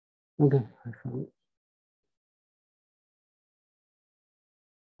Okay, I found it.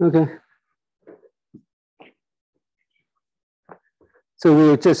 Okay. So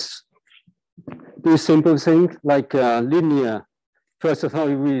we'll just do simple things like linear. First of all,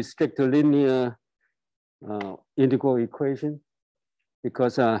 we stick to linear integral equation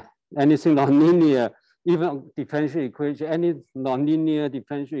because anything nonlinear, even differential equation, any nonlinear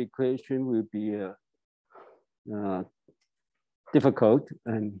differential equation will be difficult.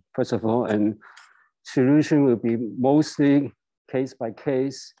 And first of all, and solution will be mostly case by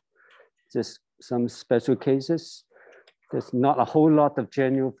case, just some special cases. There's not a whole lot of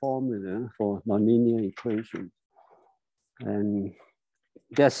general formula for nonlinear equations. And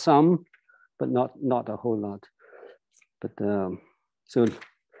there's some, but not a whole lot. But so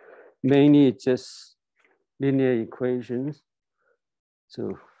mainly it's just linear equations.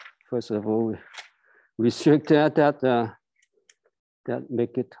 So first of all, we restrict that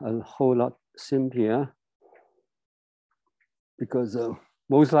make it a whole lot simpler because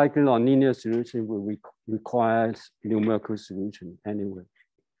most likely nonlinear solution will require numerical solution anyway.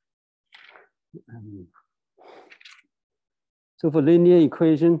 So for linear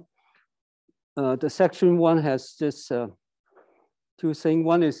equation, the section one has just two things.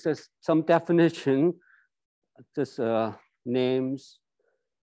 One is just some definition, just names,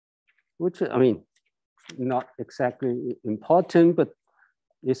 which I mean, not exactly important, but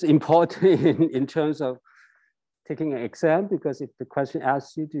it's important in terms of taking an exam, because if the question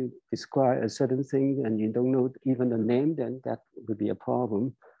asks you to describe a certain thing and you don't know even the name, then that would be a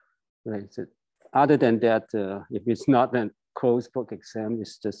problem. Right? So other than that, if it's not a closed book exam,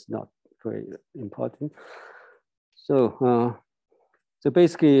 it's just not very important. So, so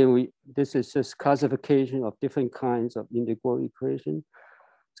basically, this is just classification of different kinds of integral equation.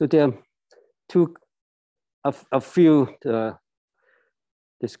 So there are a few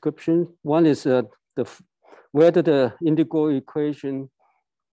descriptions. One is whether the integral equation,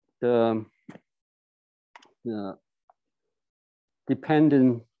 the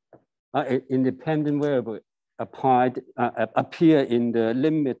independent variable appear in the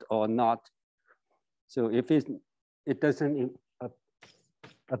limit or not. So if it doesn't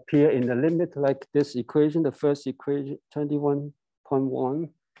appear in the limit, like this equation, the first equation, 21.1.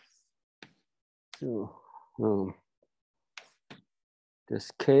 So this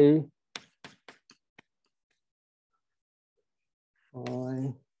K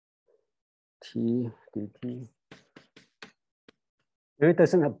phi t dt. If it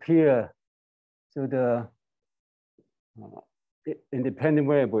doesn't appear, so the independent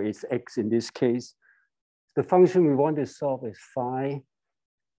variable is x in this case. The function we want to solve is phi.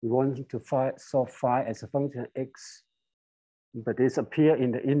 We want to solve phi as a function of x, but this appear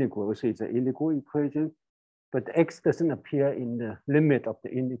in the integral, so it's an integral equation, but x doesn't appear in the limit of the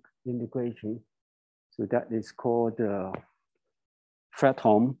integration. So that is called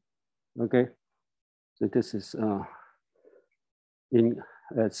Fredholm. Okay, so this is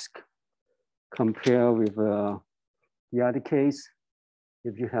let's compare with the other case.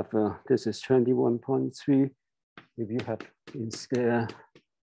 If you have this is 21.3, if you have instead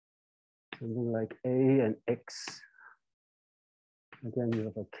something like a and x, again you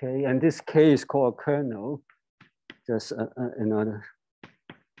have a k, and this k is called a kernel, just another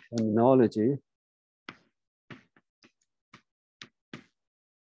terminology.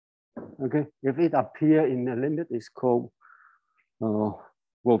 Okay, if it appear in the limit, it's called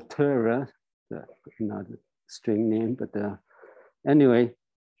Volterra, another string name, but anyway,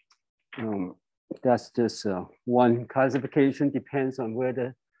 that's just one classification, depends on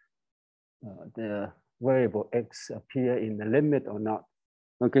whether the variable x appear in the limit or not.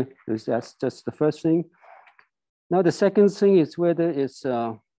 Okay, so that's just the first thing. Now the second thing is whether it's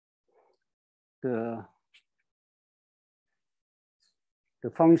the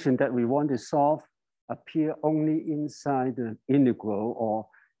function that we want to solve appear only inside the integral, or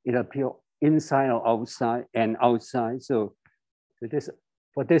it appear inside or outside and outside. So this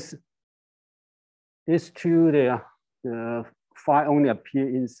for this two, the phi only appear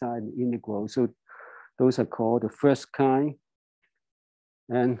inside the integral. So those are called the first kind.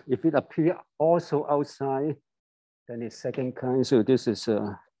 And if it appear also outside, then it's second kind. So this is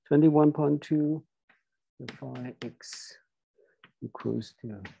 21.2, the phi x equals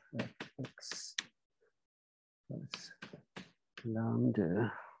to x plus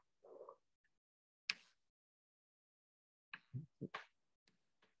lambda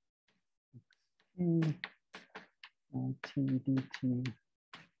t dt.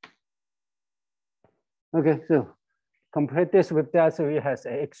 Okay, so compare this with that. So it has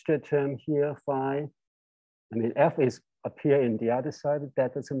an extra term here, phi. I mean, f is appear in the other side, but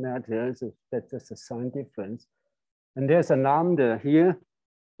that doesn't matter. So that's just a sign difference. And there's a lambda here,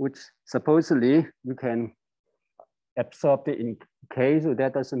 which supposedly you can absorb it in K, so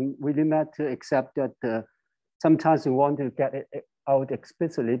that doesn't really matter, except that sometimes you want to get it out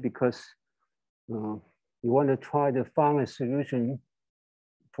explicitly because you want to try to find a solution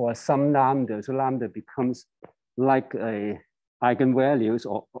for some lambda. So lambda becomes like a eigenvalues,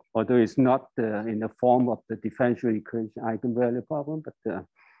 although it's not in the form of the differential equation eigenvalue problem, but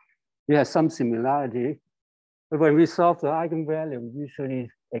it has some similarity. But when we solve the eigenvalue, we usually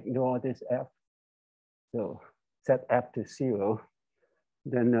ignore this f. So set f to 0.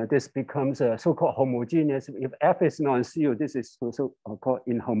 Then this becomes a so-called homogeneous. If f is non-zero, this is also called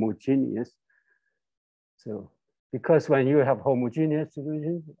inhomogeneous. So because when you have homogeneous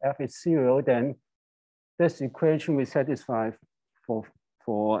solution, f is 0, then this equation will satisfy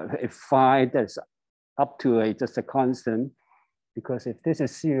for a phi that's up to just a constant. Because if this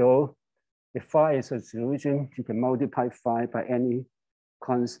is 0, if phi is a solution, you can multiply phi by any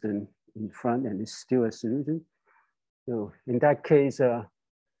constant in front and it's still a solution. So in that case,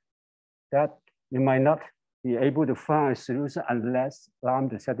 that you might not be able to find a solution unless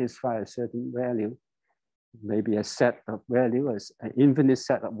lambda satisfies a certain value, maybe a set of value, an infinite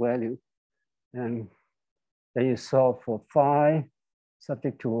set of value. And then you solve for phi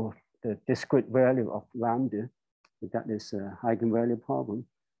subject to the discrete value of lambda. So that is an eigenvalue problem.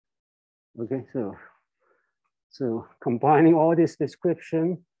 Okay, so combining all this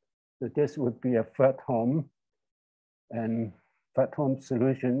description, so this would be a Fredholm and Fredholm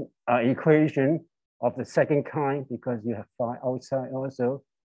solution equation of the second kind because you have phi outside also,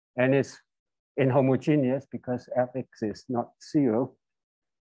 and it's inhomogeneous because fx is not 0.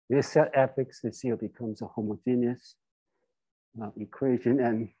 This set fx to 0 becomes a homogeneous equation,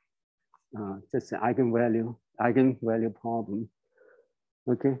 and just an eigenvalue problem.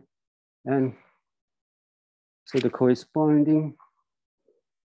 Okay, and so the corresponding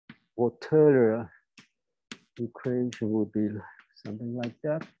Taylor equation would be something like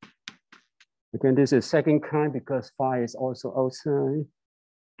that. Again, this is second kind because phi is also outside,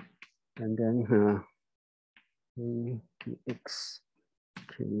 and then x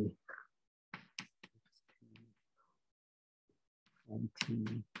k and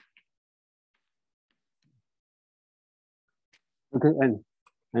t. Okay, and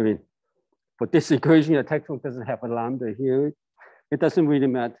I mean, for this equation, the textbook doesn't have a lambda here. It doesn't really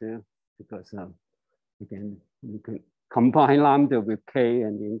matter because again, you can combine lambda with k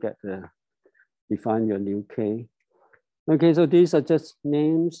and then get define your new k. Okay, so these are just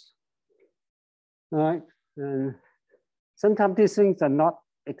names. All right, and sometimes these things are not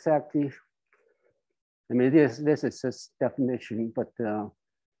exactly, I mean, this is just definition, but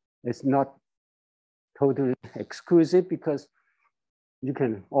it's not totally exclusive because you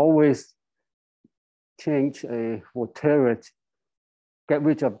can always change a whatever, get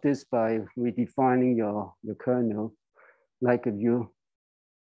rid of this by redefining your kernel. Like if you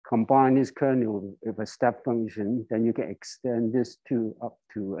combine this kernel with a step function, then you can extend this to up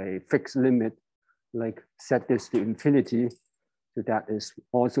to a fixed limit, like set this to infinity. So that is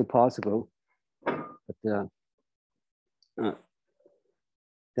also possible. But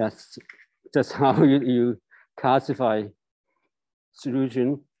that's just how you classify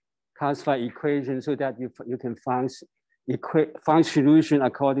solution, classify equation so that you can find solution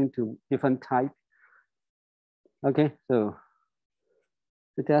according to different type. Okay, so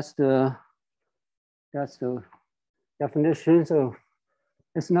that's the definition. So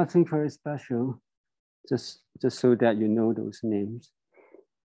it's nothing very special, just so that you know those names.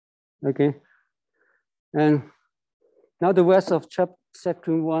 Okay, and now the rest of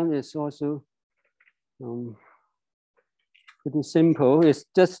section 1 is also pretty simple. It's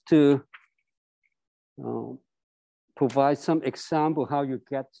just to provide some example how you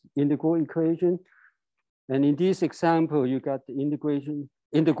get integral equation. And in this example, you got the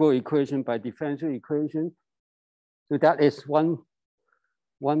integral equation by differential equation. So that is one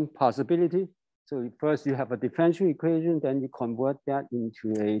possibility. So first you have a differential equation, then you convert that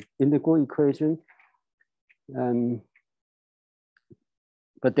into an integral equation.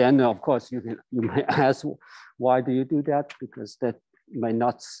 But then of course you might ask, why do you do that? Because that might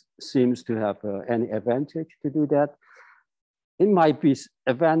not seems to have any advantage to do that. It might be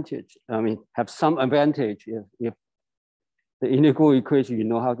advantage, have some advantage if the integral equation you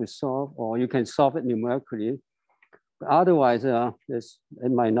know how to solve, or you can solve it numerically. But otherwise,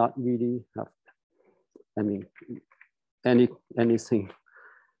 it might not really have, anything.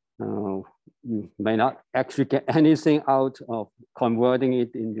 You may not actually get anything out of converting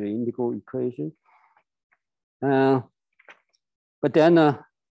it into the integral equation. But then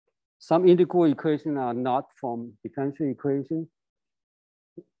some integral equations are not from differential equation.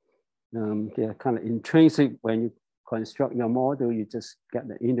 They are kind of intrinsic. When you construct your model, you just get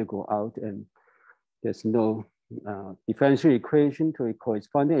the integral out, and there's no differential equation to a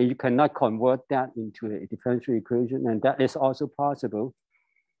corresponding, and you cannot convert that into a differential equation, and that is also possible.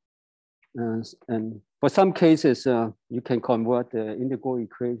 And for some cases, you can convert the integral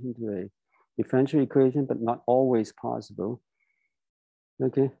equation to a differential equation, but not always possible.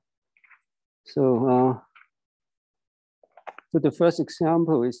 Okay, so the first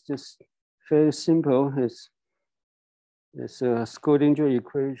example is just very simple. It's a Schrödinger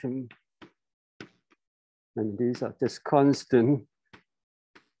equation, and these are just constant.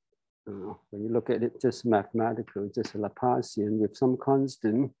 When you look at it, just mathematical, just a Laplacian with some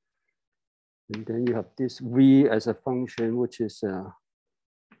constant. And then you have this V as a function, which is the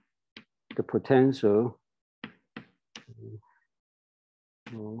potential.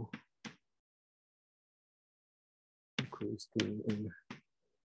 Equals the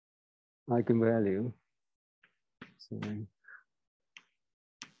eigenvalue. So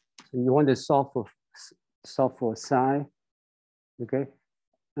you want to solve for psi, okay?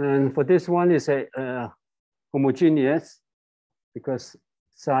 And for this one, it's a homogeneous because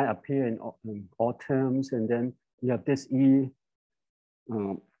psi appear in all terms, and then you have this E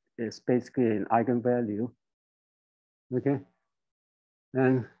is basically an eigenvalue, okay?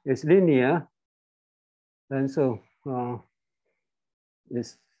 And it's linear, and so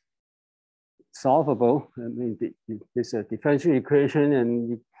it's solvable. I mean, it's a differential equation,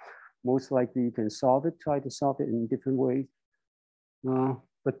 and most likely you can solve it, try to solve it in different ways.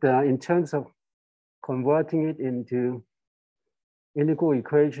 But in terms of converting it into integral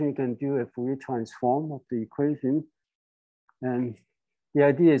equation, you can do a Fourier transform of the equation. And the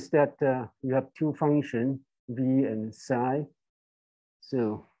idea is that you have two functions, V and psi.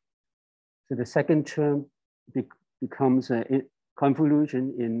 So the second term becomes a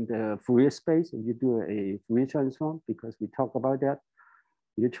convolution in the Fourier space. If you do a Fourier transform, because we talk about that,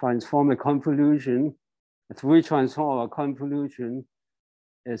 you transform a convolution. A Fourier transform or a convolution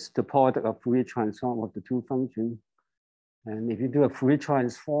is the product of Fourier transform of the two functions. And if you do a Fourier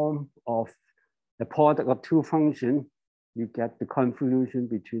transform of the product of two functions, you get the convolution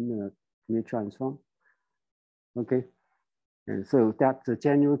between the Fourier transform. Okay, and so that's the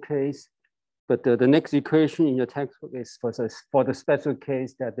general case. But the next equation in your textbook is for the special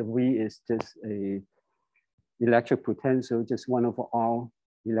case that the V is just a electric potential, just 1 over R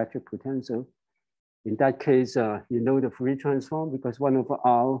electric potential. In that case, you know the Fourier transform because 1 over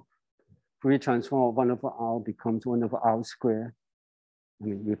R, Fourier transform of 1 over R becomes 1 over R squared, I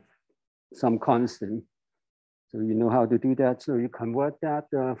mean, with some constant. So you know how to do that. So you convert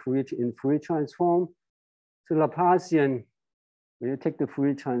that in Fourier transform to Laplacian. When you take the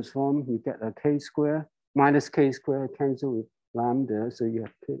Fourier transform, you get a k squared minus k squared cancel with lambda. So you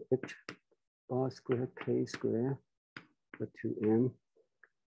have h bar squared k squared for 2m.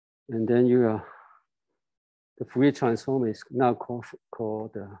 And then the Fourier transform is now called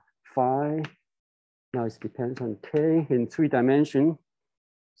phi. Now it depends on k in 3 dimensions,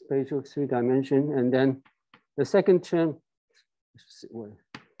 spatial 3 dimensions. And then the second term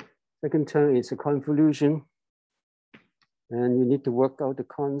is a convolution. And you need to work out the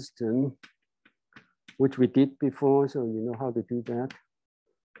constant, which we did before, so you know how to do that.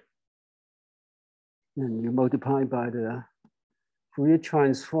 And you multiply by the Fourier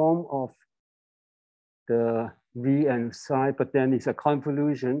transform of the V and psi, but then it's a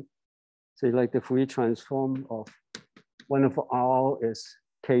convolution. So like the Fourier transform of 1 over R is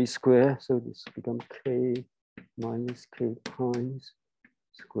k squared. So this becomes k minus k times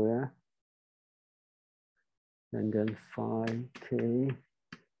squared. And then phi k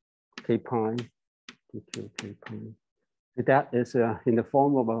pi, k pi. That is in the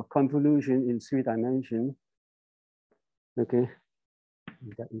form of a convolution in 3 dimensions. Okay,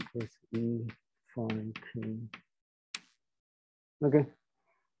 and that equals E phi k. Okay,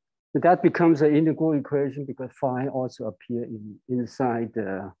 so that becomes an integral equation because phi also appears inside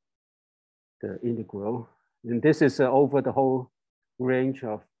the integral. And this is over the whole range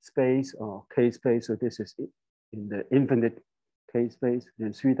of space or k space. So this is in the infinite k space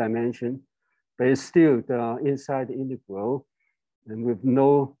in 3 dimensions, but it's still inside the integral, and with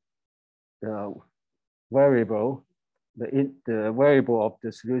no variable, the variable of the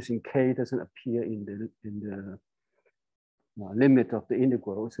solution k doesn't appear in the limit of the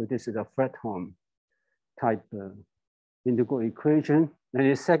integral. So this is a Fredholm type integral equation, and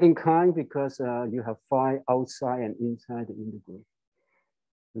it's second kind because you have phi outside and inside the integral.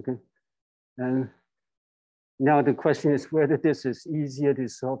 Okay, and Now the question is whether this is easier to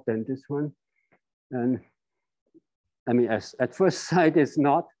solve than this one. And I mean, at first sight, it's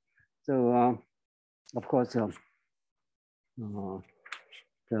not. So of course,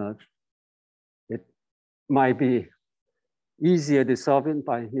 it might be easier to solve it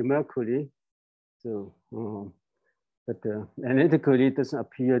by numerically. So, but analytically, it doesn't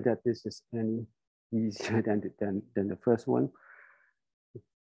appear that this is any easier than the first one.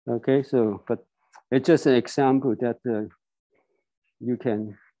 Okay, so, but it's just an example that you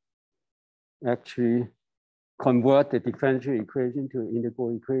can actually convert the differential equation to an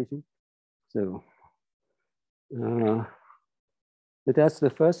integral equation. So that's the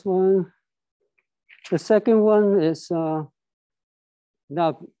first one. The second one is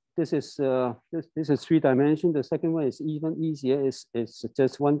now this is this is 3 dimensional. The second one is even easier. It's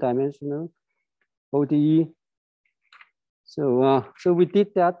just 1 dimensional ODE. So so we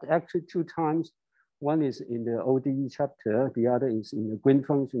did that actually 2 times. One is in the ODE chapter. The other is in the green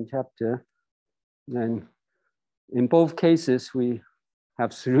function chapter. And in both cases, we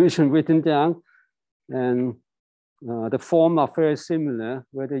have solution written down, and the form are very similar,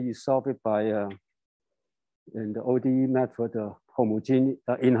 whether you solve it by in the ODE method,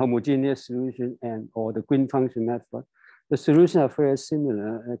 inhomogeneous solution, and or the green function method. The solutions are very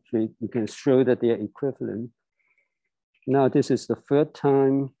similar. Actually, you can show that they are equivalent. Now, this is the 3rd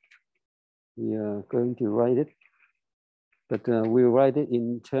time we are going to write it, but we'll write it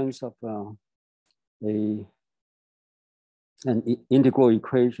in terms of an integral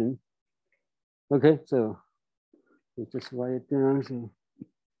equation. Okay, so we just write it down. So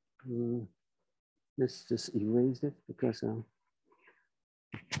let's just erase it because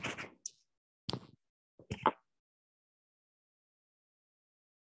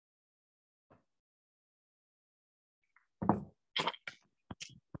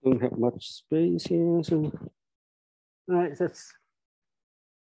don't have much space here. So all right, that's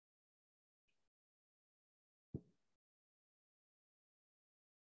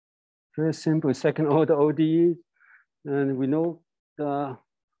very simple 2nd order ODE, and we know the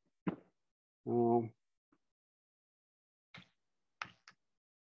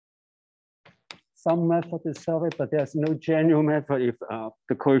some method to solve it, but there's no general method if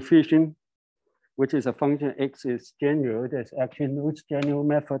the coefficient, which is a function x, is general. There's actually no general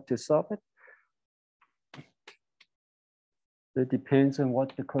method to solve it. It depends on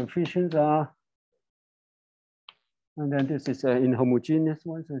what the coefficients are. And then this is an inhomogeneous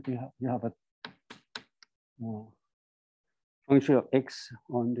one. So you have a function of x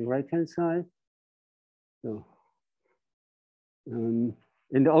on the right-hand side. So in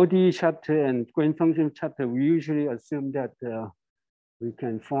the ODE chapter and green function chapter, we usually assume that we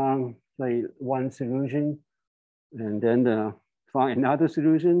can find, say, 1 solution and then find another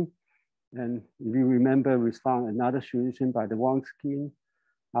solution. And if you remember, we found another solution by the Wronskian.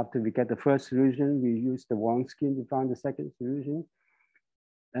 After we get the first solution, we use the Wronskian to find the second solution.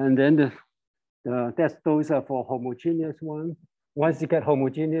 And then those are for homogeneous one. Once you get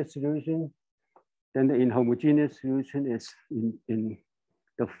homogeneous solution, then the inhomogeneous solution is in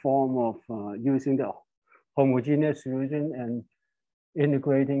the form of using the homogeneous solution and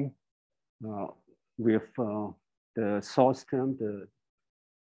integrating with the source term, the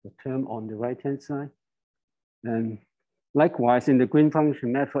term on the right-hand side. And likewise, in the green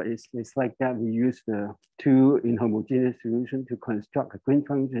function method, it's like that. We use the 2 inhomogeneous solutions to construct a green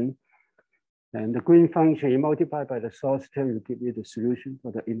function. And the green function, you multiply by the source term, you give you the solution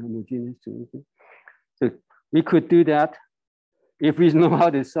for the inhomogeneous solution. So we could do that if we know how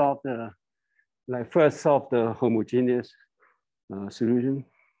to solve the, like first solve the homogeneous solution.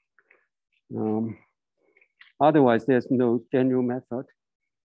 Otherwise, there's no general method.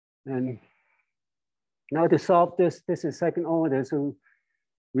 And now to solve this is 2nd order. So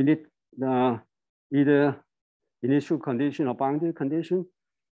we need either initial condition or boundary condition.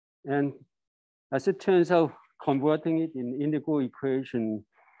 And as it turns out, converting it in integral equation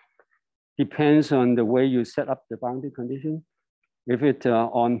depends on the way you set up the boundary condition. If it's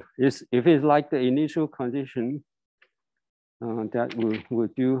like the initial condition, that will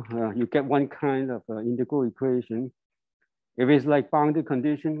do, you get one kind of integral equation. If it's like boundary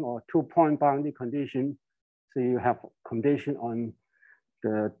condition or 2-point boundary condition, so you have condition on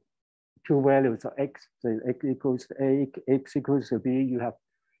the 2 values of x, so x equals to a, x equals to b, you have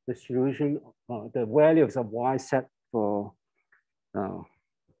the solution, the values of y set for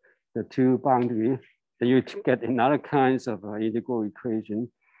the 2 boundaries, then you get another kinds of integral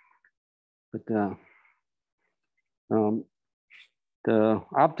equation. But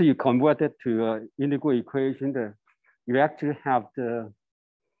after you convert it to integral equation, you actually have the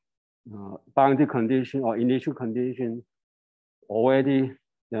boundary condition or initial condition already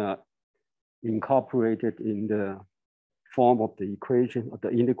incorporated in the form of the equation, of the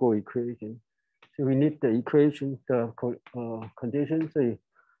integral equation. So we need the equation, the condition. So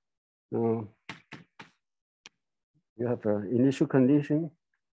you have an initial condition,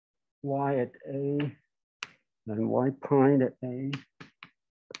 y at a and y prime at a.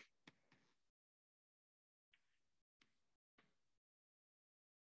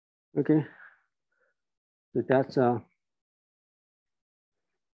 Okay, so that's so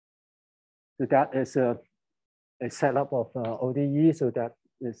that is a setup of ODE, so that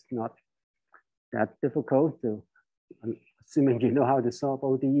is not that difficult. So assuming you know how to solve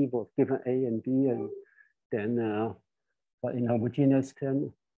ODE for given A and B, and then for in homogeneous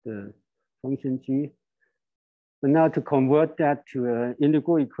term, the function G. But now to convert that to an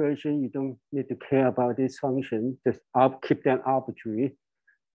integral equation, you don't need to care about this function. Just keep them arbitrary.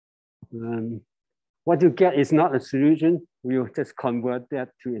 What you get is not a solution. We'll just convert that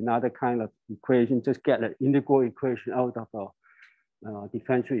to another kind of equation. Just get an integral equation out of a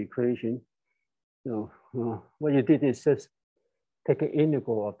differential equation. So what you did is just take an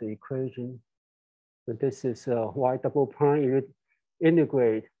integral of the equation. So this is y double prime. You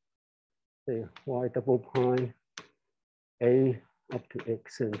integrate the y double prime a up to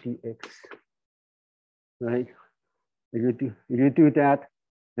x and dx, right? If you do that,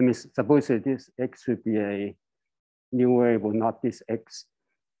 I mean, suppose that this x should be a new variable, not this x.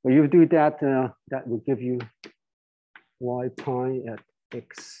 When you do that, that will give you y prime at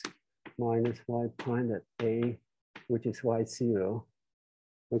x minus y prime at a, which is y0.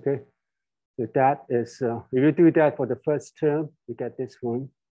 Okay, so that is, if you do that for the first term, you get this one.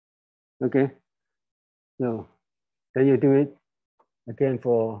 Okay, so then you do it again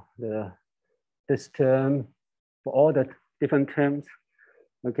for this term, for all the different terms.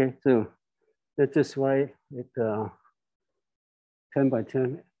 Okay, so let's just write it term by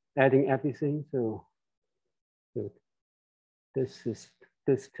term, adding everything. So this is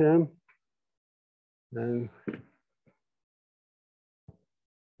this term, and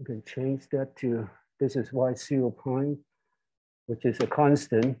you can change that to, this is y0 prime, which is a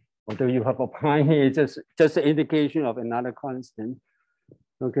constant. Although you have a prime here, it's just an indication of another constant.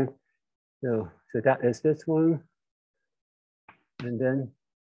 Okay, so that is this one. And then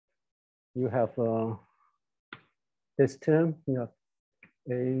you have this term, you have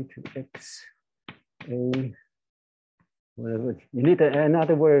a to x, a, whatever. You need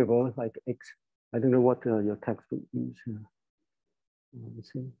another variable like x. I don't know what your textbook uses.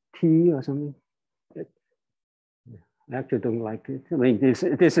 Let's see, t or something. I actually don't like it. I mean, this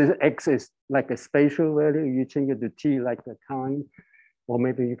is x is like a spatial value. You change it to t like the time, or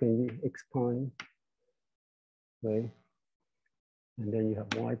maybe you can use x prime, right? And then you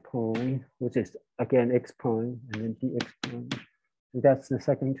have y prime, which is again x prime, and then dx prime. And that's the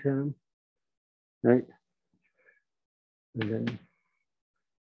second term, right? And then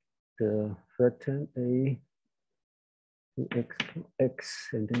the third term, a x,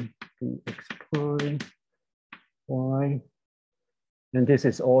 and then dx prime, y. And this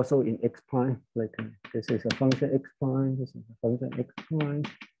is also in x prime. Like this is a function x prime, this is a function x prime,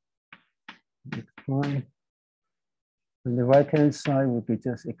 x prime. And the right-hand side would be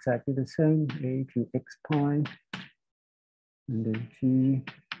just exactly the same, a to x prime, and then g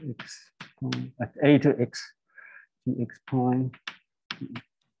x prime, a to x, gx prime.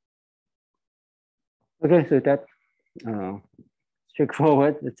 Okay, so that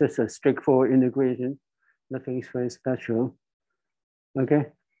straightforward. It's just a straightforward integration. Nothing is very special. Okay.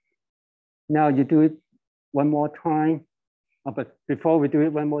 Now you do it one more time. But before we do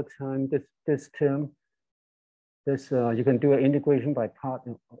it one more time, this term, you can do an integration by part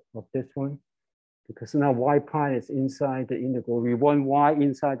of this one, because now y prime is inside the integral. We want y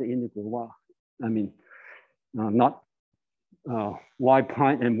inside the integral. Well, I mean, not y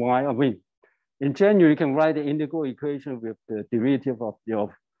prime and y. I mean, in general, you can write the integral equation with the derivative of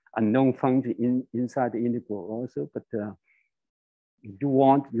your unknown function inside the integral also. But if you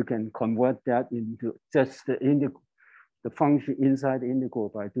want, you can convert that into just the function inside the integral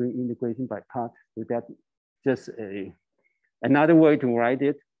by doing integration by part. So that just another way to write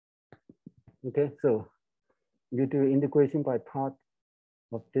it. Okay, so you do integration by part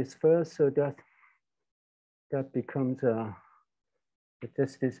of this first, so that becomes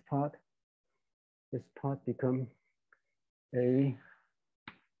just this part. This part becomes a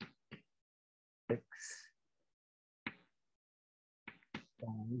x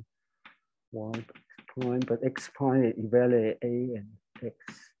prime y x prime, but x prime evaluate a and x.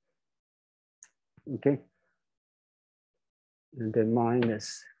 Okay, and then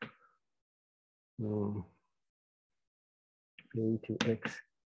minus a to x,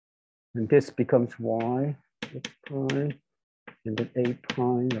 and this becomes y x prime, and then a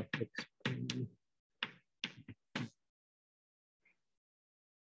prime of x prime.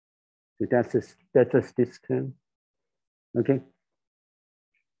 So that's this term, okay?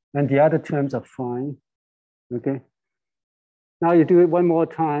 And the other terms are fine, okay? Now you do it one more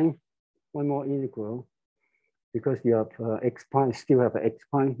time, one more integral, because you have x prime, still have an x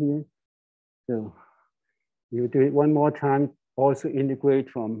prime here. So you do it one more time, also integrate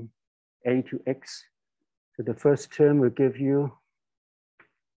from a to x. So the first term will give you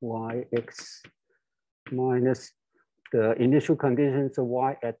yx minus the initial conditions of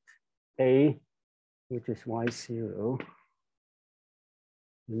y at a, which is y0,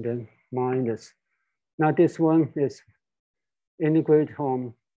 and then minus. Now this one is integrate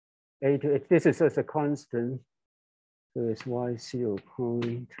from a to x. This is as a constant. So it's y0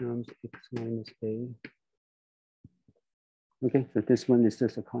 prime times x minus a. Okay, so this one is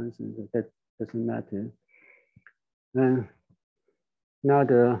just a constant, so that doesn't matter. And now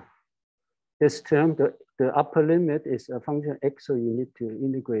this term, the upper limit is a function x, so you need to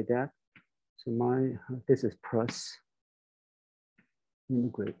integrate that. So this is plus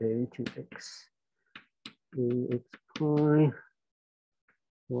integrate a to x, ax prime,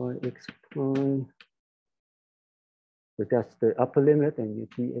 yx prime. So that's the upper limit, and you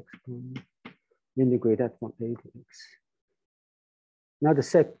dx prime. Integrate that from a to x. Now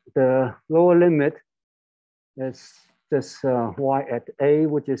the lower limit is just y at a,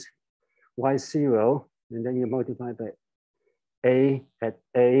 which is y0, and then you multiply by a at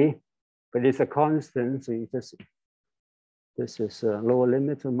a, but it's a constant, so you just, this is a lower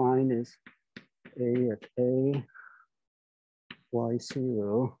limit, so minus a at a,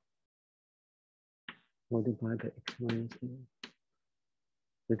 y0, multiplied by x minus a.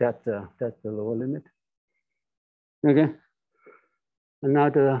 So that's the lower limit. Okay, and now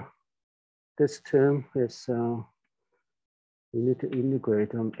this term is, we need to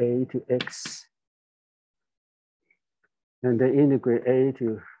integrate from a to x, and then integrate a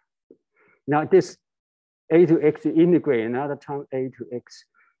to, now this a to x, you integrate another time a to x.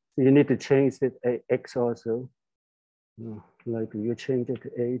 So you need to change it x also. Like you change it to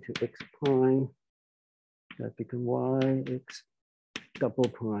a to x prime, that becomes y x double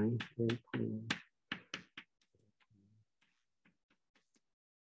prime, a prime.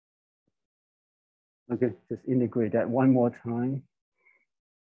 Okay, just integrate that one more time.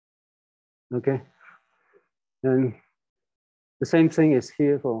 Okay, and the same thing is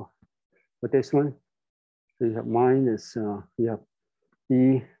here for this one. So you have minus, you have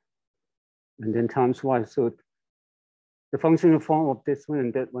b, and then times y. So the functional form of this one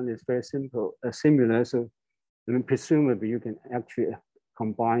and that one is very simple, similar. So I mean, presumably you can actually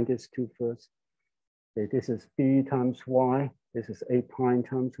combine these two first. Okay, this is b times y, this is a prime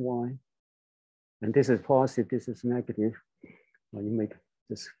times y. And this is positive, this is negative. Well, you make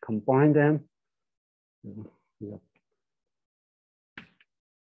just combine them. Yeah.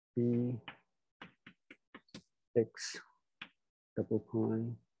 B x double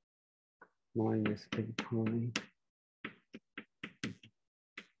prime minus a prime.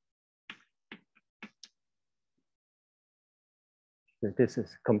 So this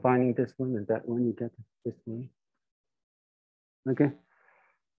is combining this one and that one, you get this one. Okay.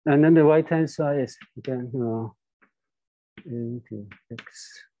 And then the right hand side is again into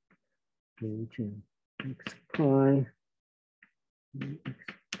x prime.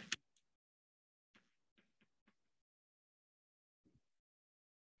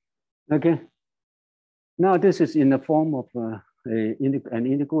 Okay. Now this is in the form of an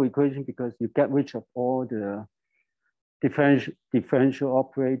integral equation because you get rid of all the differential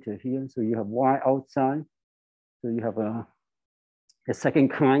operator here. So you have y outside. So you have a second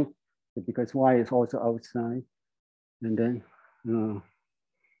kind because y is also outside. And then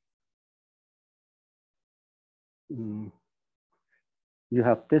you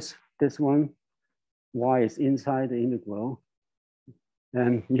have this one, y is inside the integral.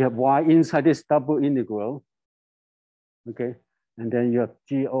 And you have y inside this double integral. Okay. And then you have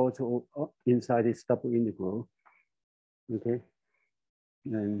g also inside this double integral. Okay.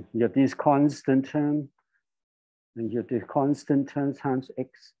 And you have this constant term. And you have the constant term times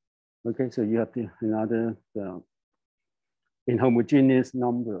x. Okay, so you have another inhomogeneous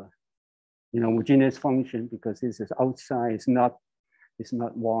number, inhomogeneous function because this is outside, it's not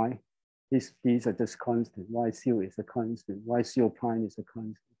y. These are just constant. Y0 is a constant. Y0 prime is a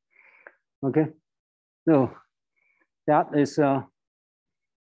constant. Okay, so that is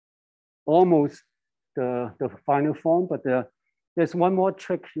almost the final form, but there's one more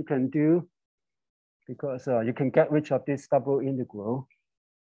trick you can do. because you can get rid of this double integral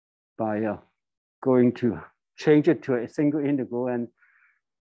by going to change it to a single integral. And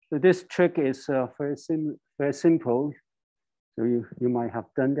so this trick is very simple. So you might have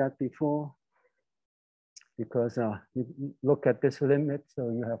done that before, because you look at this limit. So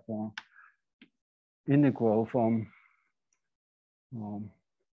you have integral from,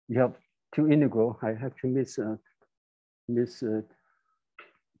 you have two integral. I actually miss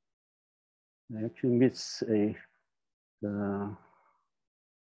there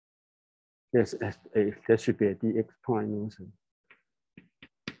should be a dx prime also.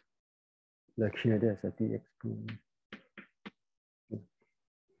 Like here, there's a dx prime.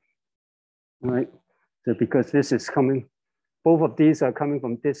 All right. So because this is coming, both of these are coming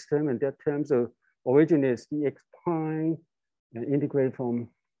from this term and that term. So origin is dx prime and integrate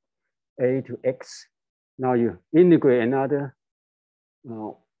from a to x. Now you integrate another,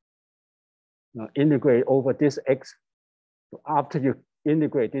 integrate over this x. So after you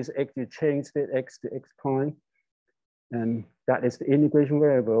integrate this x, you change the x to x prime. And that is the integration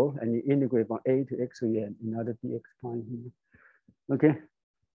variable. And you integrate from a to x, so you have another dx prime here. Okay.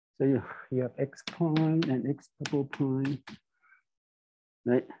 So you have x prime and x double prime,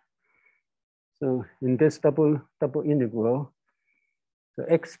 right? So in this double integral, so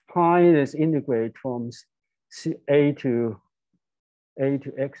x prime is integrated from a to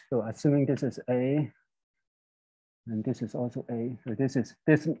x. So assuming this is a, and this is also a. So this is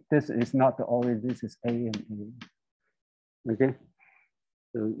not the origin. This is a and a. Okay.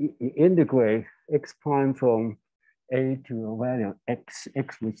 So you integrate x prime from a to a value x,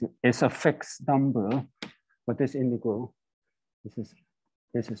 which is a fixed number for this integral. This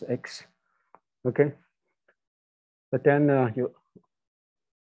is x. Okay. But then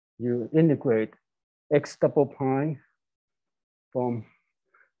you integrate x double prime from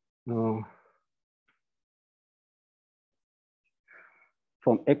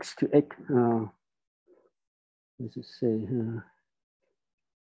x to x. Let's just say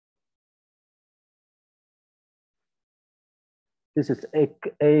this is a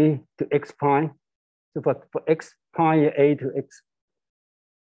to x prime. So for x prime, a to x.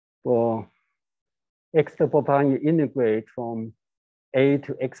 For x double prime, you integrate from a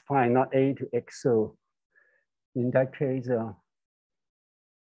to x prime, not a to x. So in that case, so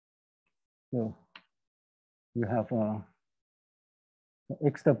you have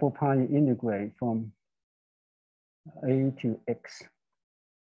x double prime, you integrate from a to x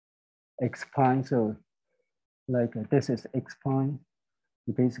prime. So like this is x prime.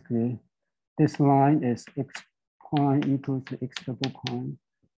 Basically, this line is x prime equals to x double prime,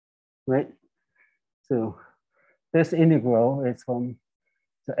 right? So this integral is from,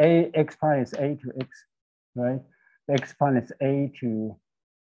 so x prime is a to x, right? The x prime is a to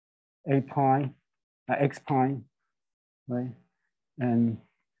a prime, x prime, right? And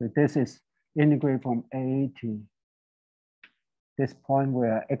so this is integrate from a to this point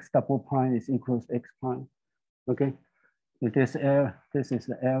where x double prime is equals to x prime. Okay, so this is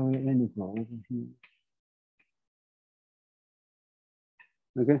the area integral over here.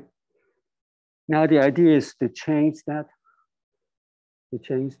 Okay. Now the idea is to change that.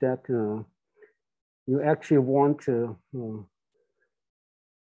 You actually want to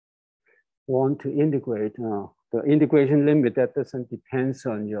integrate the integration limit that doesn't depend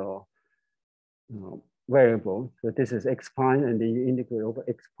on your variable. So this is x prime, and then you integrate over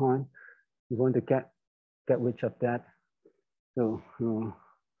x prime. You want to get rid of that. So, so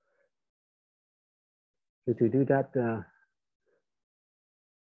to do that,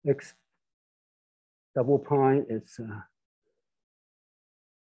 x double prime is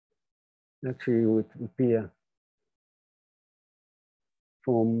actually would be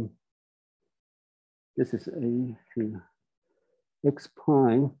from, this is a to x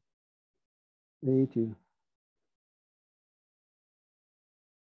prime, a to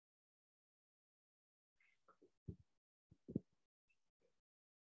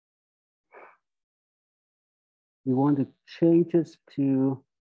you want to change this to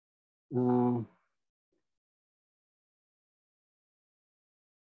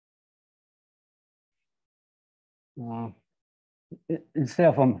instead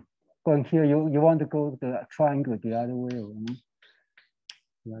of going here, you want to go the triangle the other way around.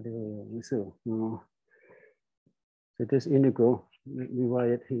 So, so this integral, we write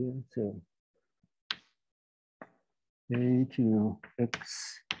it here. So a to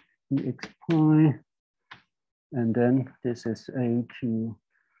x dx prime, and then this is a to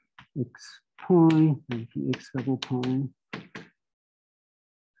x prime and dx double prime.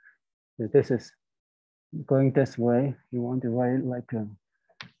 So this is going this way. You want to write like a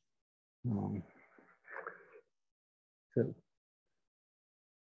So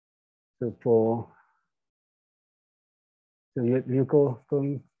you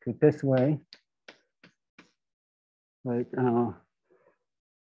going to this way, right?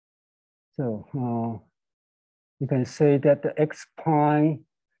 You can say that the x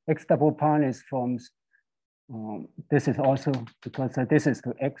double prime is from, this is also, because this is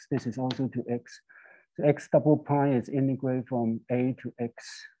to x, this is also to x. So x double prime is integrate from a to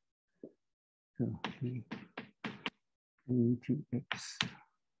x. So a to x,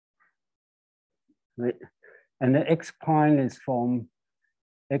 right? And the x prime is from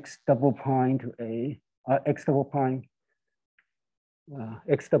x double prime to a, x double prime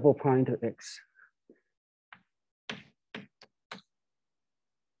to x.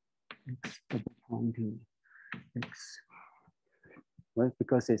 X double prime to x, right?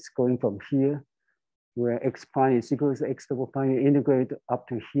 Because it's going from here, where x prime is equal to x double prime, you integrate up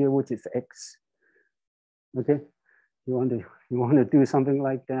to here, which is x. Okay, you want to do something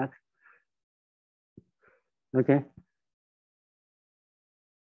like that. Okay,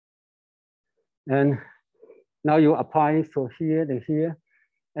 and now you apply for here to here,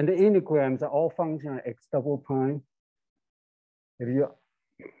 and the integrams are all functions of x double prime. If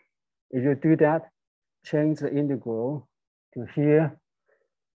you do that, change the integral to here,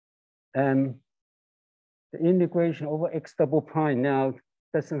 and the integration over x double prime now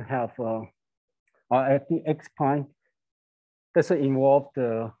doesn't have, or at the x prime doesn't involve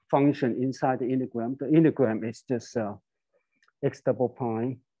the function inside the integram. The integram is just x double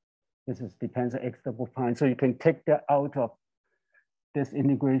prime. This is depends on x double prime. So you can take that out of this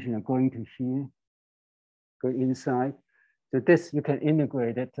integration and going to here, go inside. So this you can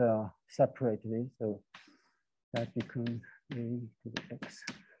integrate it separately. So that becomes a to the x.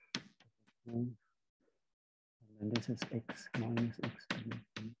 And this is x minus x.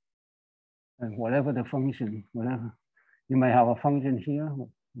 And whatever the function, whatever. You may have a function here,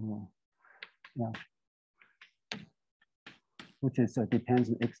 yeah, which is depends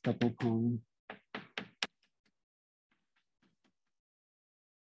on x double prime.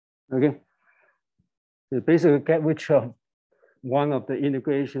 Okay, so basically get rid of one of the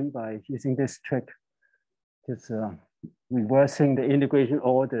integration by using this trick. Just reversing the integration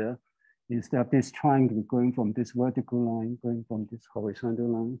order instead of this triangle going from this vertical line, going from this horizontal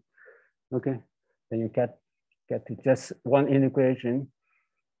line. Okay, then you get to just one integration.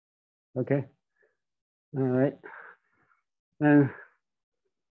 Okay, all right, and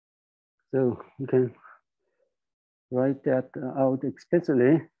so you can write that out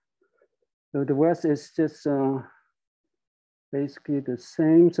explicitly. So the rest is just basically the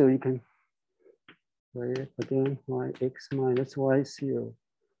same. So you can write it again, yx minus y0.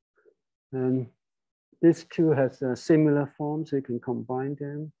 And this two has a similar form, so you can combine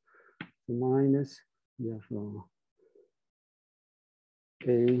them. So minus, you have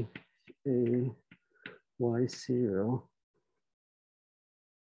a y0.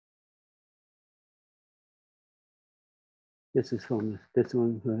 This is from this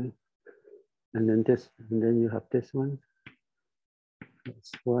one, right? And then this, and then you have this one.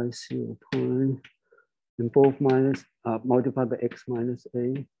 That's y0 prime, and both minus multiplied by x minus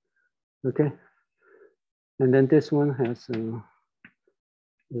a. Okay, and then this one has a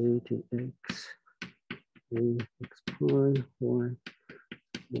to x, a x prime, y,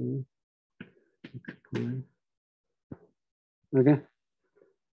 a, x prime. Okay,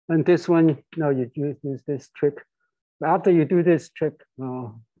 and this one now you use this trick. After you do this trick,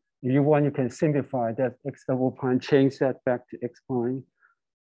 you can simplify that x double prime, change that back to x prime.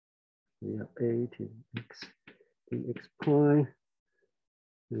 We have a to x prime,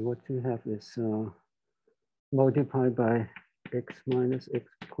 and what you have is multiplied by x minus x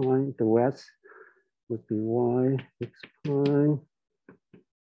prime. The rest would be y x prime,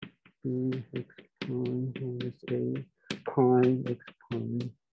 b x prime minus a prime x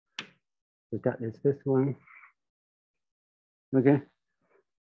prime. So that is this one. Okay,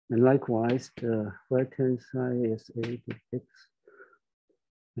 and likewise, the right-hand side is a to x,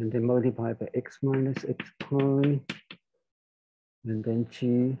 and then multiply by x minus x prime, and then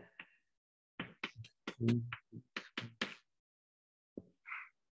g.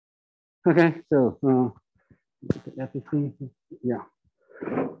 Okay, so everything, yeah.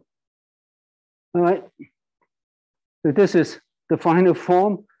 All right, so this is the final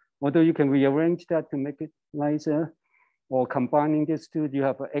form, although you can rearrange that to make it nicer. Or combining these two, you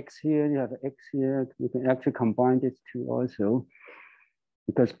have an x here, you have an x here. You can actually combine these two also,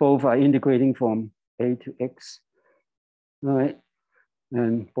 because both are integrating from a to x. All right,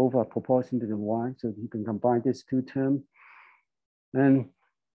 and both are proportional to the y, so you can combine these two terms. And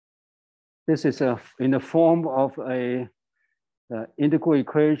this is in the form of a integral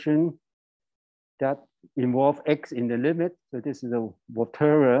equation that involve x in the limit. So this is a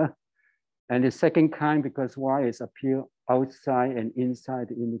Volterra. And the second kind, because y is appear outside and inside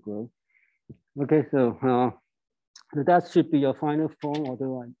the integral. Okay, so that should be your final form,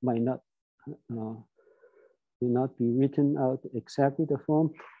 although I might not will not be written out exactly the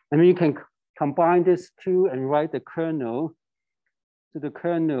form. I mean, you can combine these two and write the kernel. So the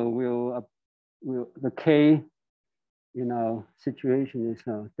kernel will the k in our situation is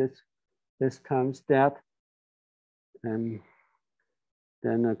this times that, and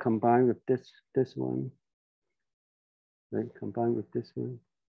then combine with this one, right? Combine with this one.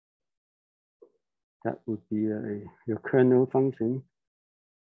 That would be your kernel function.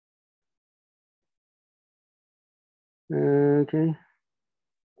 Okay.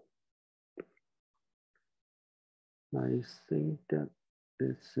 I think that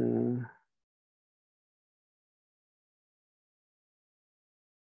is.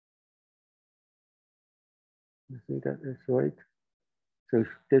 I think that is right. So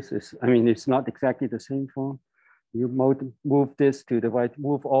this is, I mean, it's not exactly the same form. You move this to the right,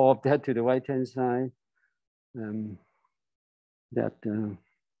 move all of that to the right-hand side. That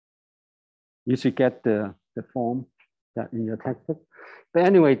you should get the form that in your textbook. But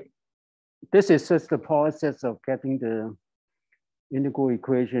anyway, this is just the process of getting the integral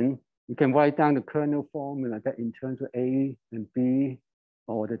equation. You can write down the kernel formula that in terms of A and B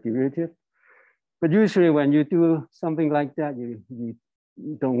or the derivative. But usually when you do something like that, you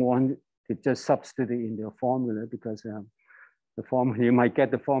don't want to just substitute in the formula because the formula, you might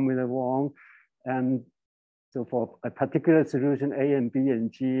get the formula wrong. And so for a particular solution, A and B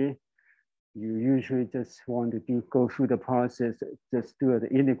and G, you usually just want to go through the process, just do the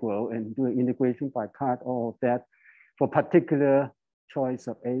integral and do an integration by part, all of that for particular choice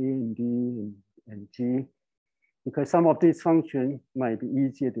of A and B and G. Because some of these functions might be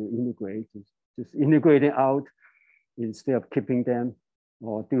easier to integrate, just integrate it out instead of keeping them,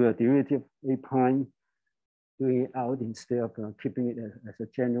 or do a derivative A prime, doing it out instead of keeping it as a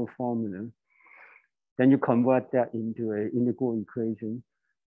general formula. Then you convert that into an integral equation.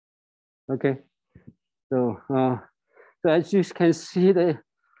 Okay, so as you can see,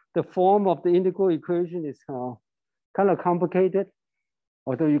 the form of the integral equation is kind of complicated,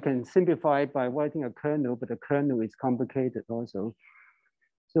 although you can simplify it by writing a kernel, but the kernel is complicated also.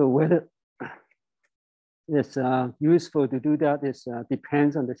 So whether it's useful to do that is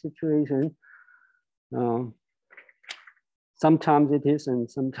depends on the situation. Sometimes it is, and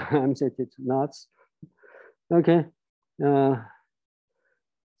sometimes it is not. Okay,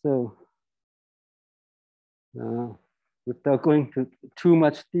 so without going to too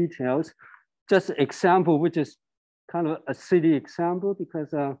much details, just an example, which is kind of a silly example because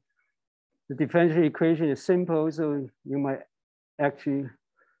the differential equation is simple, so you might actually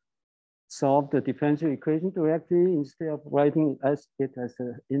solve the differential equation directly instead of writing it as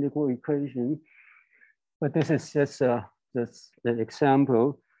an integral equation. But this is just an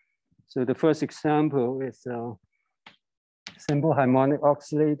example. So the first example is simple harmonic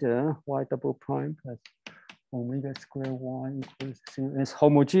oscillator y double prime plus omega square y equals 0. It's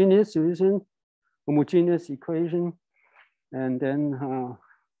homogeneous solution, homogeneous equation. And then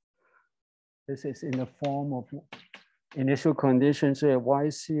this is in the form of initial conditions, so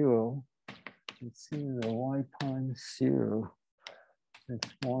y0, it's 0, y prime 0, that's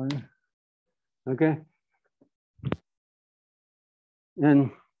 1. Okay.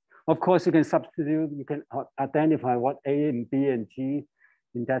 And of course, you can substitute, you can identify what A and B and G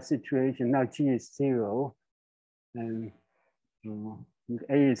in that situation. Now G is 0, and if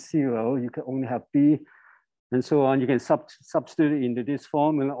A is 0, you can only have B, and so on. You can substitute into this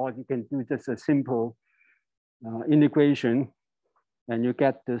formula, or you can do just a simple integration, and you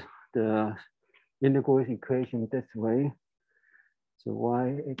get the integral equation this way. So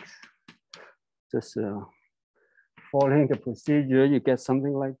yx, just following the procedure, you get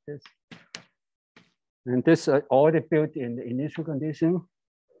something like this. And this is already built in the initial condition,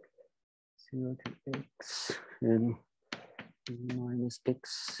 0 to x, and minus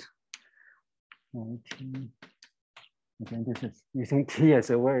x, yt. Again, this is using t as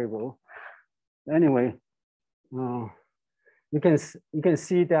a variable. Anyway, you can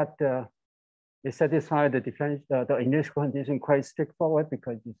see that it satisfies the initial condition quite straightforward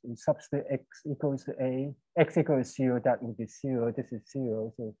because you substitute x equals to a, x equals 0, that would be 0. This is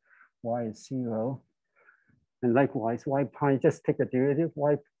 0, so y is 0. And likewise, y prime, just take the derivative.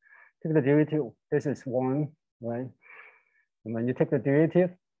 Y, take the derivative. This is 1, right? And when you take the derivative,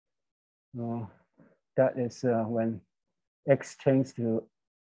 that is when x changes to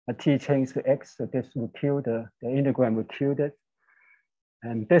a t change to x, so this will kill the integram will kill it.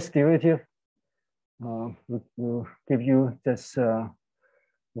 And this derivative will give you this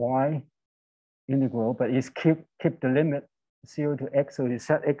y integral, but it's keep the limit 0 to x, so you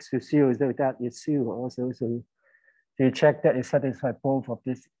set x to 0, so that is 0 also. So you check that it satisfies both of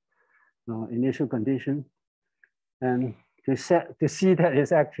these initial condition. And to see that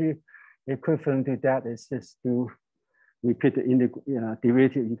it's actually equivalent to that is just to repeat the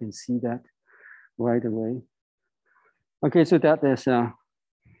derivative. You can see that right away. Okay, so that is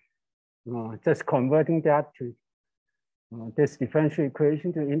just converting that to this differential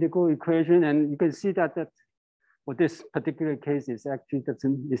equation to integral equation, and you can see that for this particular case, it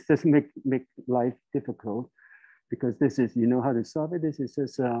doesn't make life difficult, because this is, you know how to solve it. This is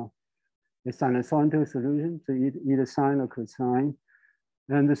just a sinusoidal solution, so either sine or cosine.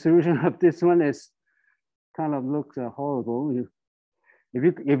 And the solution of this one is kind of looks horrible.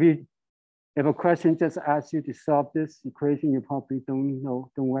 If a question just asks you to solve this equation, you probably don't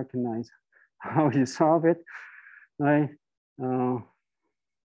recognize how you solve it, right? And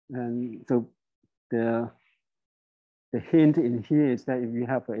so the hint in here is that if you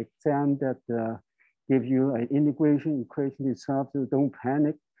have an exam that give you an integration equation to solve, so don't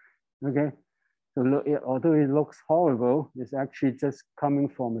panic, okay? So although it looks horrible, it's actually just coming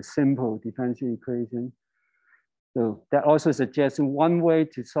from a simple differential equation. So that also suggests one way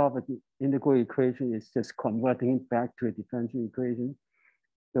to solve an integral equation is just converting it back to a differential equation.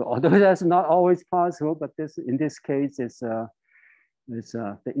 So although that's not always possible, but in this case is the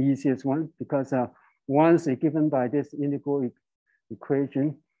easiest one, because once it's given by this integral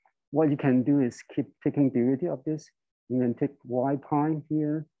equation, what you can do is keep taking derivative of this. You can take y prime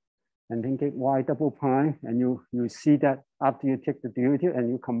here, and then take y double prime, and you see that after you take the derivative and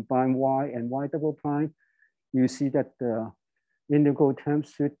you combine y and y double prime, you see that the integral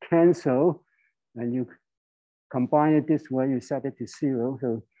terms should cancel, and you combine it this way, you set it to 0.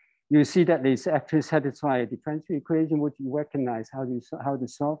 So you see that it's actually satisfy a differential equation, which you recognize how to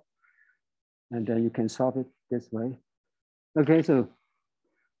solve, and then you can solve it this way. Okay, so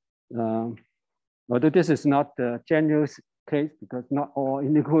although this is not the general case, because not all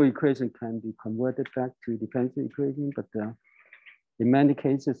integral equations can be converted back to differential equation, but in many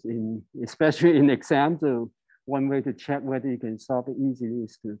cases, especially in exams, so one way to check whether you can solve it easily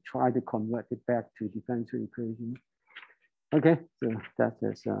is to try to convert it back to differential equation. Okay, so that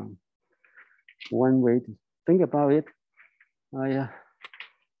is one way to think about it. To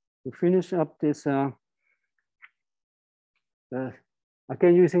finish up this, again,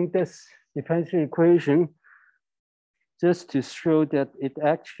 using this differential equation, just to show that it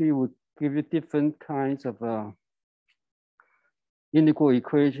actually would give you different kinds of integral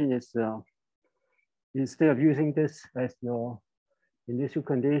equation. Is instead of using this as your initial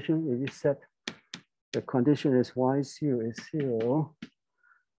condition, if you set the condition as y0 is 0,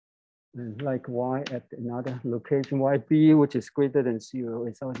 and like y at another location, yb, which is greater than 0,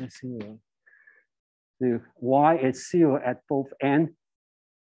 is also 0. So y is 0 at both ends.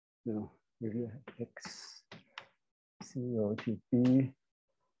 So if you have x 0 to b,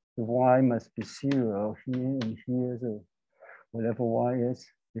 the y must be 0 here and here. So whatever y is,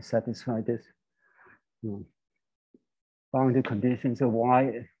 you satisfy this boundary condition. So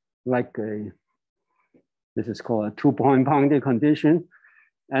y, like this is called a 2-point boundary condition.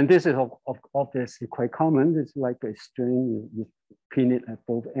 And this is obviously quite common. It's like a string, you pin it at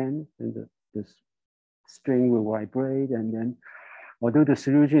both ends, and the string will vibrate. And then, although the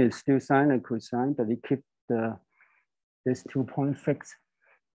solution is still sine and cosine, but it keeps this 2-point fixed,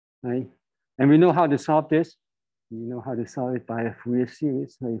 right? And we know how to solve this. We know how to solve it by a Fourier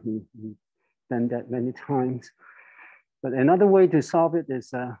series. Right? We've done that many times. But another way to solve it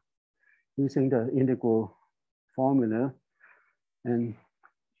is using the integral formula. And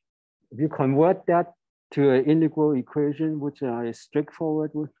if you convert that to an integral equation, which is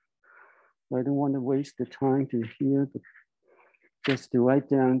straightforward, I don't want to waste the time to here, but just to write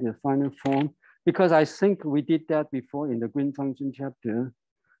down the final form, because I think we did that before in the green function chapter.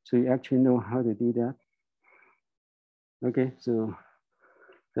 So you actually know how to do that. Okay, so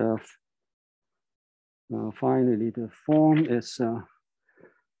finally, the form is the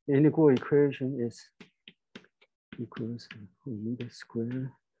integral equation is equals omega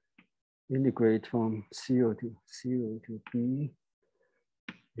square, integrate from 0 to b,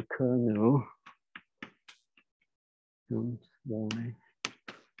 the kernel times y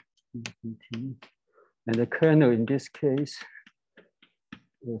infinity, and the kernel in this case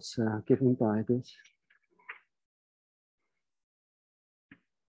is given by this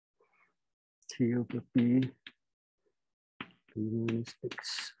t over b T minus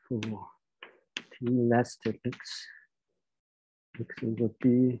x for t less than x, x over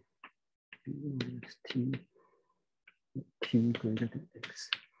b, b minus t, t greater than x.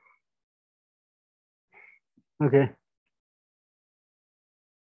 Okay.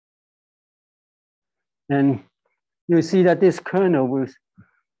 And you see that this kernel was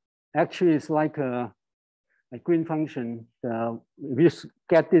actually is like a green function. If you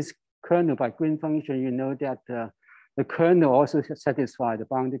get this kernel by green function, you know that the kernel also satisfies the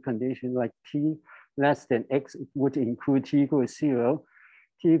boundary condition, like t less than x would include t equals 0.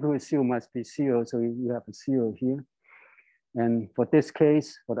 T equals 0 must be 0, so you have a 0 here. And for this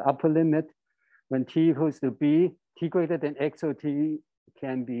case, for the upper limit, when t equals to b, t greater than x, so t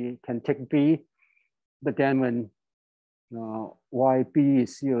can take b. But then when yb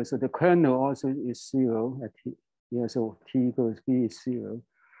is 0, so the kernel also is 0 at t. Yeah, so t equals b is 0.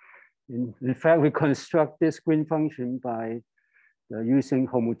 In fact, we construct this green function by using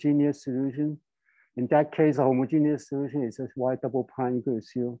homogeneous solution. In that case, a homogeneous solution is just y double prime equals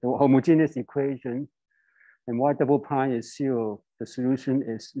 0. The homogeneous equation, and y double prime is 0. The solution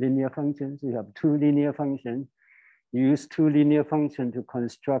is linear function. So you have two linear functions. You use two linear functions to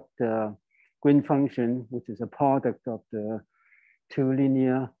construct the green function, which is a product of the two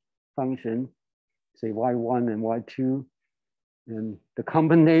linear functions, say y1 and y2. And the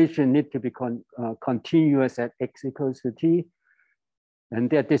combination need to be continuous at x equals to t. And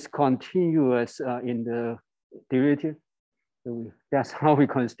they're discontinuous in the derivative. So that's how we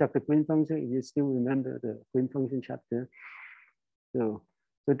construct the green function. If you still remember the green function chapter. So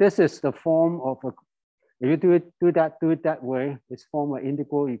this is the form of a, if you do it that way, it's form an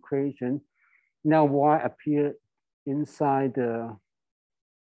integral equation. Now y appear inside the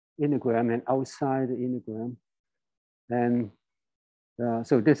integram and outside the integram. And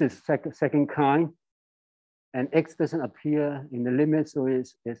so this is second kind. And x doesn't appear in the limit, so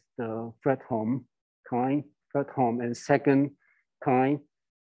it's the Fredholm kind, Fredholm and second kind.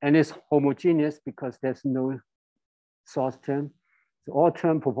 And it's homogeneous because there's no source term. So all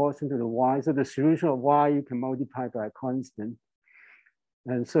term proportional to the y. So the solution of y you can multiply by a constant.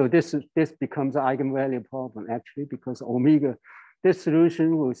 And so this becomes an eigenvalue problem actually, because omega, this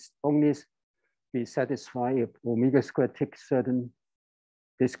solution will only be satisfied if omega squared takes certain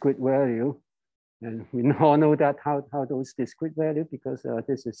discrete value. And we all know that how those discrete values, because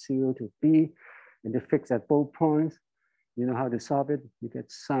this is 0 to b, and they fix at both points. You know how to solve it. You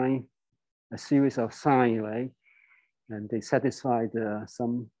get sine, a series of sine, right? And they satisfy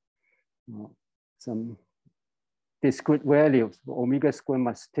some discrete values. Omega squared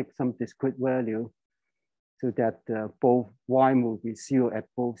must take some discrete value so that both y will be 0 at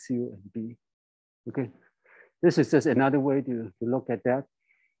both 0 and b. Okay, this is just another way to look at that.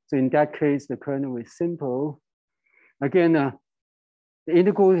 So in that case, the kernel is simple. Again, the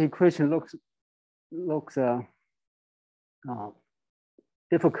integral equation looks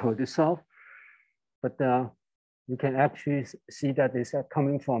difficult to solve, but you can actually see that it's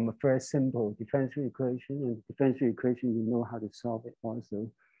coming from a very simple differential equation, and differential equation, you know how to solve it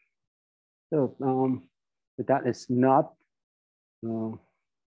also. So but that is not,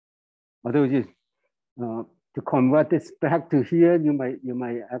 although you, to convert this back to here, you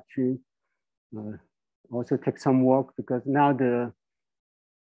might actually also take some work, because now the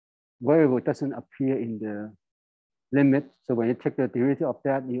variable doesn't appear in the limit. So when you take the derivative of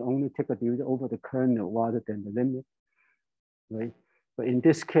that, you only take the derivative over the kernel rather than the limit, right? But in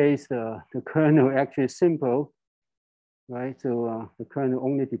this case, the kernel actually is simple, right? So the kernel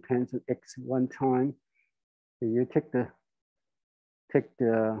only depends on x one time. So you take the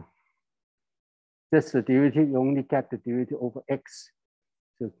just the derivative, you only get the derivative over x.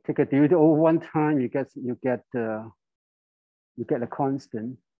 So take a derivative over one time, you get a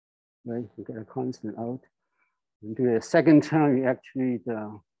constant, right? You get a constant out. And do the second time, you actually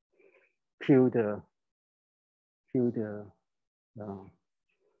kill the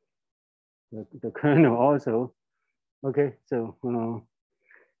kernel also. Okay, so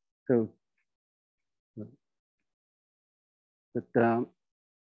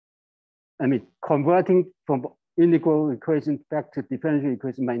I mean, converting from integral equation back to differential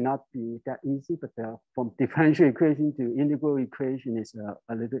equation might not be that easy, but from differential equation to integral equation is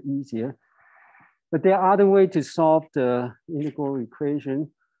a little easier. But there are other ways to solve the integral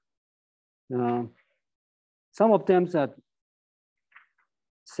equation. Some of them are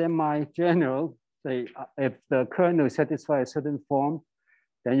semi-general. Say, if the kernel satisfies a certain form,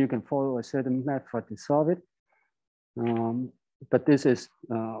 then you can follow a certain method to solve it. But this is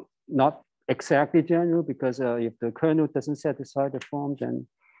not exactly general, because if the kernel doesn't satisfy the form, then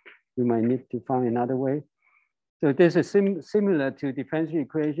you might need to find another way. So this is similar to differential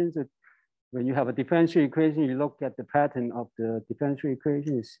equations. When you have a differential equation, you look at the pattern of the differential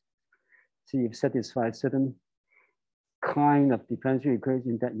equation, see if it satisfies certain kind of differential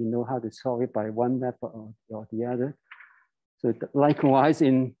equation that you know how to solve it by one method or the other. So likewise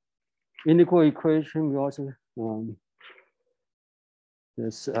in integral equation, we also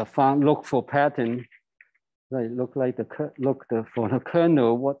look for pattern, right? Look for the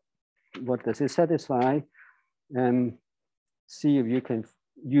kernel, what does it satisfy, and see if you can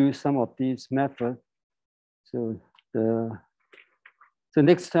use some of these methods. So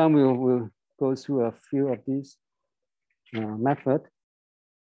next time we'll go through a few of these methods,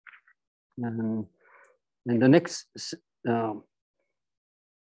 and the next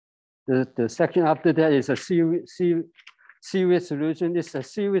the section after that is a series solution. It's a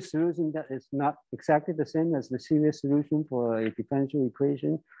series solution that is not exactly the same as the series solution for a differential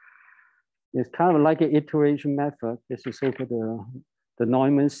equation. It's kind of like an iteration method. This is so-called the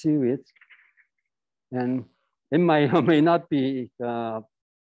Neumann series. And it might or may not be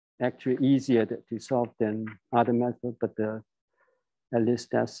actually easier to solve than other methods, but at least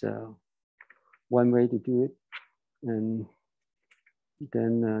that's one way to do it. And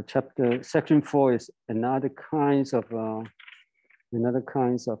then section 4 is another kinds of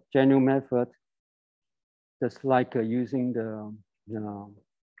general method, just like using the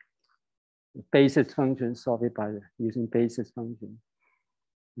basis function, solve it by using basis function.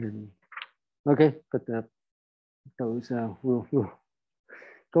 Okay, but those we'll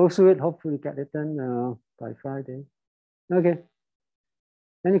go through it. Hopefully, get it done by Friday. Okay.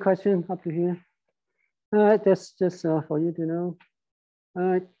 Any questions up to here? All right, that's just for you to know. All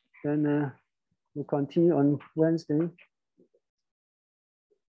right, then we'll continue on Wednesday.